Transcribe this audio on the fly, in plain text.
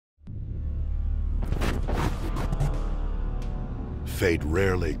Fate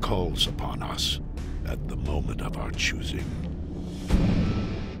rarely calls upon us at the moment of our choosing.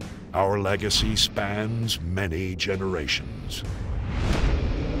 Our legacy spans many generations.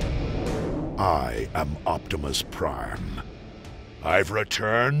 I am Optimus Prime. I've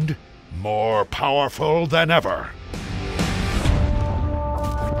returned, more powerful than ever.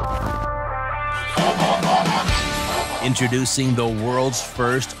 Introducing the world's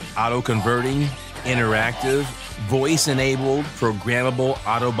first auto-converting, interactive, voice-enabled, programmable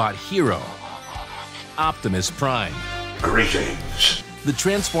Autobot hero, Optimus Prime. Greetings. The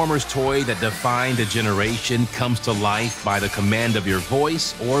Transformers toy that defined a generation comes to life by the command of your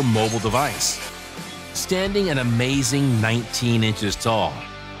voice or mobile device. Standing an amazing 19 inches tall,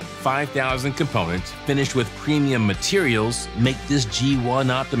 5,000 components finished with premium materials make this G1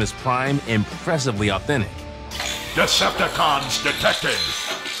 Optimus Prime impressively authentic. Decepticons detected!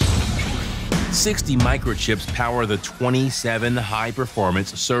 60 microchips power the 27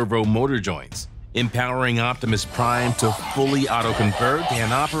 high-performance servo motor joints, empowering Optimus Prime to fully auto-convert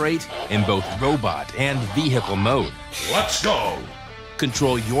and operate in both robot and vehicle mode. Let's go!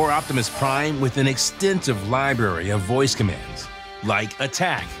 Control your Optimus Prime with an extensive library of voice commands, like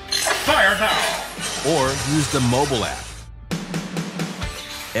attack, Fire now! or use the mobile app.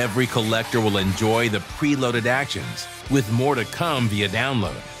 Every collector will enjoy the preloaded actions, with more to come via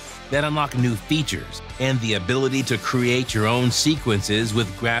download, that unlock new features and the ability to create your own sequences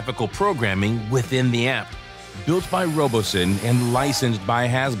with graphical programming within the app. Built by Robosen and licensed by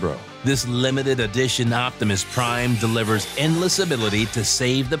Hasbro, this limited edition Optimus Prime delivers endless ability to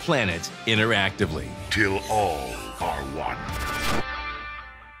save the planet interactively. Till all are one.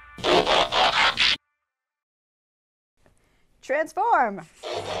 Transform!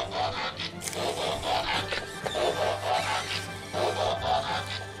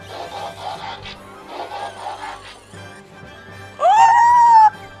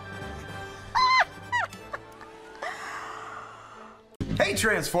 Hey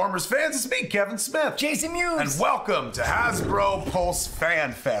Transformers fans, it's me, Kevin Smith. Jason Mewes. And welcome to Hasbro Pulse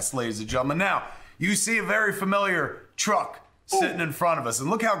Fan Fest, ladies and gentlemen. Now, you see a very familiar truck sitting in front of us, and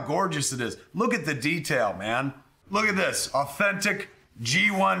look how gorgeous it is. Look at the detail, man. Look at this, authentic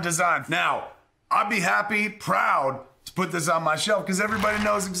G1 design. Now, I'd be happy, proud to put this on my shelf because everybody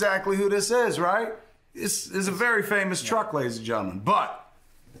knows exactly who this is, right? This is a very famous truck, ladies and gentlemen, but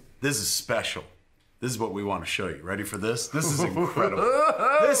this is special. This is what we want to show you. Ready for this? This is incredible.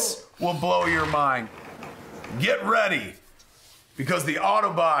 This will blow your mind. Get ready, because the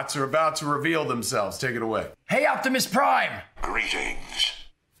Autobots are about to reveal themselves. Take it away. Hey, Optimus Prime. Greetings.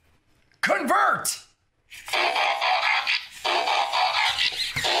 Convert!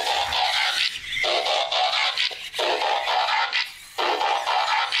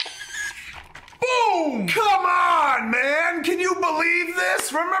 Boom! Come on, man! Can you believe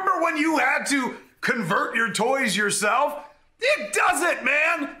this? Remember when you had to convert your toys yourself? It does it,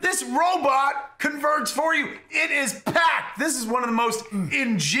 man! This robot converts for you. It is packed. This is one of the most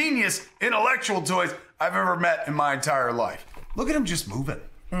ingenious intellectual toys I've ever met in my entire life. Look at him just moving.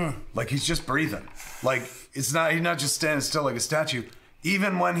 Like he's just breathing. Like he's not just standing still like a statue.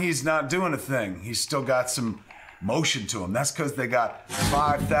 Even when he's not doing a thing, he's still got some motion to him. That's because they got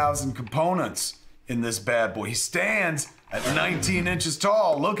 5,000 components in this bad boy. He stands at 19 inches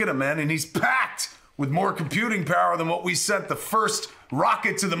tall. Look at him, man, and he's packed with more computing power than what we sent the first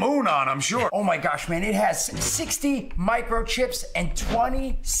rocket to the moon on, I'm sure. Oh my gosh, man, it has 60 microchips and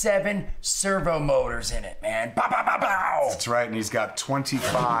 27 servo motors in it, man. Bow, bow, bow, bow. That's right, and he's got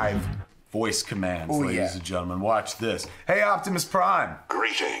 25 voice commands, ladies and gentlemen. Watch this. Hey, Optimus Prime.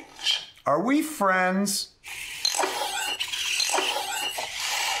 Greetings. Are we friends?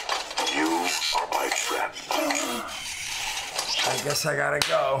 You are my friend. I guess I gotta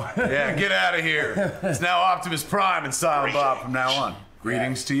go. Yeah, get out of here. It's now Optimus Prime and Silent Bob from now on.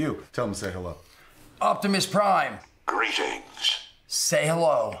 Greetings to you. Tell him to say hello. Optimus Prime, Greetings. say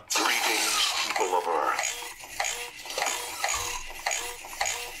hello. Greetings, people of Earth.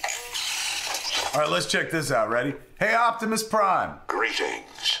 All right, let's check this out. Ready? Hey, Optimus Prime.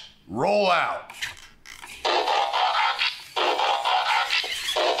 Greetings. Roll out.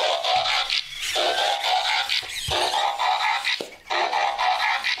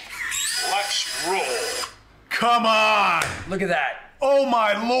 Let's roll. Come on. Look at that. Oh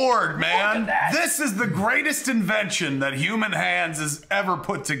my Lord, man. Look at that. This is the greatest invention that human hands has ever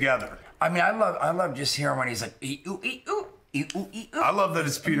put together. I mean, I love just hearing when he's like, ee-oo, ee-oo, ee-oo, ee-oo. I love that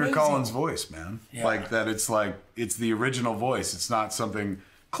it's Peter Amazing. Cullen's voice, man. Yeah. Like it's the original voice. It's not something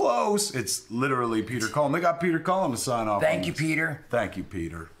close. It's literally Peter Cullen. They got Peter Cullen to sign off. Thank on you, this. Peter. Thank you,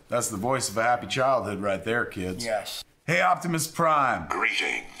 Peter. That's the voice of a happy childhood right there, kids. Yes. Hey, Optimus Prime.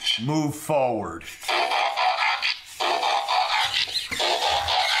 Greetings. Move forward.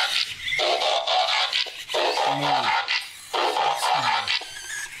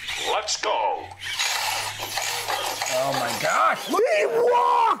 Let's go. Oh my gosh. He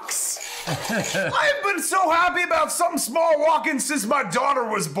walks! I've been so happy about something small walking since my daughter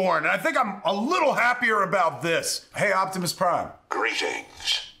was born. And I think I'm a little happier about this. Hey, Optimus Prime.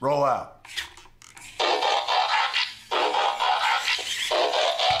 Greetings. Roll out.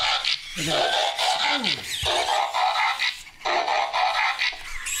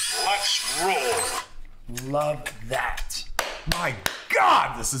 Let's roll. Love that. My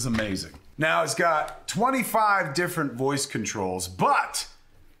God, this is amazing. Now it's got 25 different voice controls, but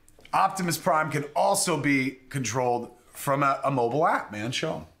Optimus Prime can also be controlled from a mobile app, man.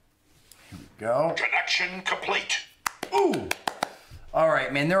 Show him. Here we go. Connection complete. Ooh. All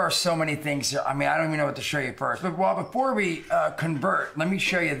right, man, there are so many things here. I mean, I don't even know what to show you first. But well, before we convert, let me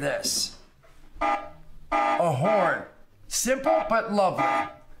show you this. A horn. Simple but lovely.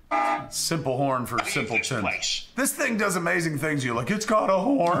 Simple horn for simple this chin. place. This thing does amazing things. You're like, it's got a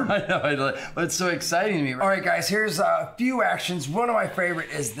horn. I know, it's so exciting to me. All right, guys, here's a few actions. One of my favorite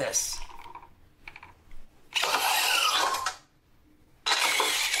is this.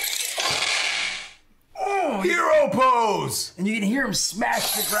 Oh, Hero pose. and you can hear him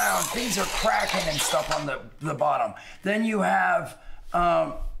smash the ground. Things are cracking and stuff on the bottom. Then you have,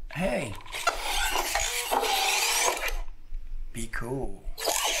 hey, be cool.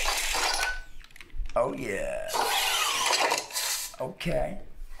 Oh yeah. Okay.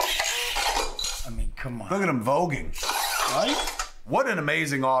 I mean, come on. Look at him voguing. Right? What an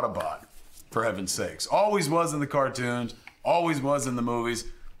amazing Autobot, for heaven's sakes. Always was in the cartoons, always was in the movies.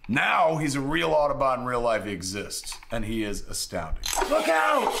 Now he's a real Autobot in real life. He exists, and he is astounding. Look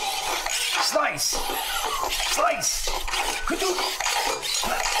out! Slice! Slice!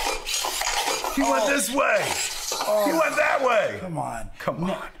 He went this way. He went that way. Come on. Come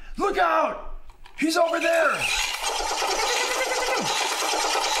on. Look out! He's over there!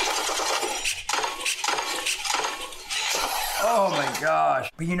 Oh my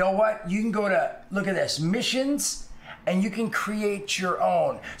gosh. But you know what? You can go to, look at this, missions, and you can create your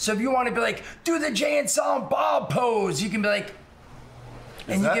own. So if you want to be like, do the Jay and Silent Bob pose, you can be like,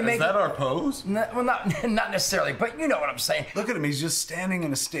 Is that our pose? well, not necessarily, but you know what I'm saying. Look at him. He's just standing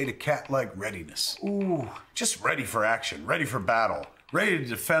in a state of cat-like readiness. Ooh. Just ready for action, ready for battle, ready to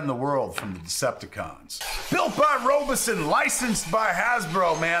defend the world from the Decepticons. Built by Robosen, licensed by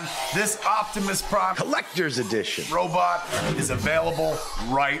Hasbro, man. This Optimus Prime Collector's edition. robot is available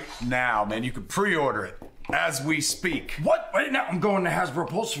right now, man. You can pre-order it as we speak. What? Right now, I'm going to Hasbro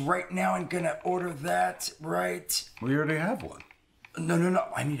Pulse right now and gonna order that right. We already have one. No.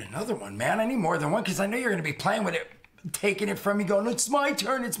 I need another one, man. I need more than one because I know you're gonna be playing with it, taking it from me, going, it's my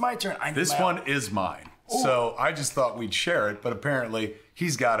turn, it's my turn. This one is mine. Ooh. So I just thought we'd share it, but apparently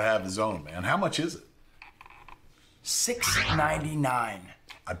he's got to have his own, man. How much is it? $6.99.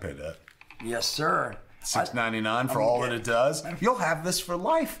 I'd pay that. Yes, sir. $6.99 for all that it does. You'll have this for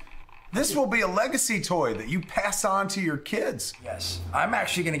life. This will be a legacy toy that you pass on to your kids. Yes. I'm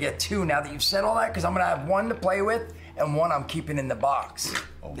actually gonna get two now that you've said all that because I'm gonna have one to play with and one I'm keeping in the box.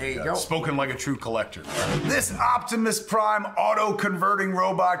 Oh there you God. go. Spoken like a true collector. This Optimus Prime auto-converting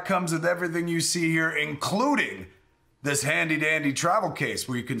robot comes with everything you see here, including this handy-dandy travel case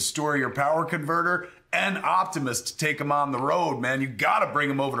where you can store your power converter and Optimus to take them on the road, man. You gotta bring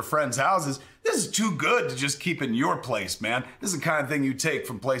them over to friends' houses. This is too good to just keep in your place, man. This is the kind of thing you take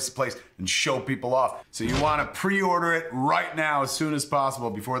from place to place and show people off. So you wanna pre-order it right now as soon as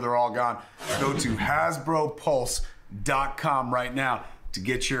possible before they're all gone. Go to HasbroPulse.com right now to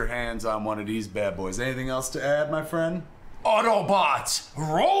get your hands on one of these bad boys. Anything else to add, my friend? Autobots,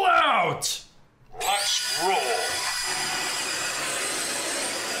 roll out! Let's roll.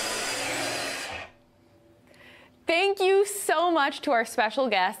 Thank you so much to our special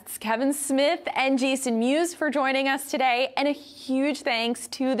guests, Kevin Smith and Jason Mewes, for joining us today. And a huge thanks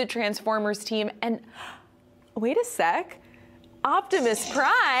to the Transformers team. And wait a sec, Optimus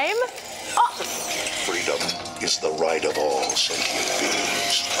Prime. Oh. Freedom is the right of all sentient beings.